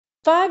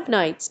Five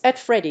Nights at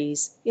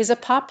Freddy's is a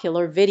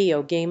popular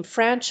video game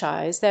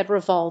franchise that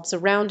revolves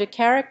around a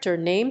character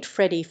named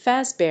Freddy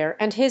Fazbear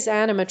and his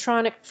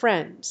animatronic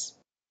friends.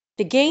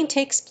 The game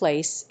takes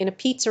place in a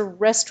pizza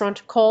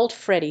restaurant called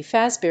Freddy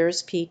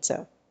Fazbear's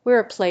Pizza,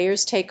 where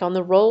players take on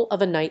the role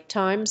of a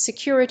nighttime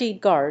security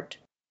guard.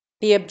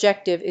 The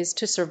objective is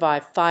to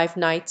survive 5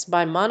 nights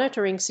by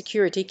monitoring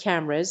security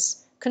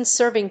cameras,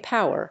 conserving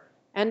power,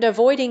 and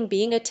avoiding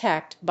being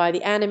attacked by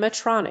the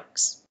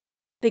animatronics.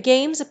 The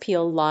game's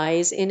appeal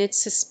lies in its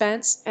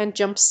suspense and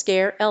jump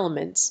scare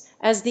elements,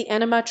 as the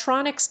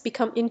animatronics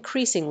become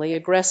increasingly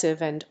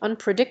aggressive and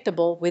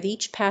unpredictable with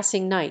each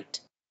passing night.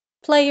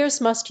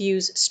 Players must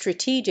use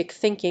strategic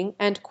thinking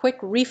and quick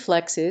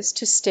reflexes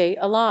to stay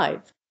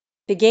alive.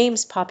 The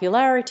game's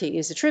popularity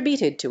is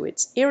attributed to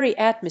its eerie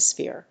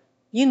atmosphere,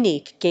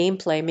 unique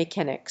gameplay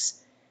mechanics,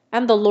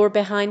 and the lore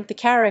behind the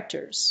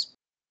characters.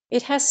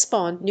 It has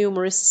spawned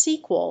numerous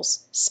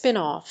sequels,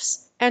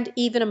 spin-offs, and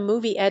even a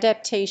movie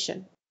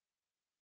adaptation.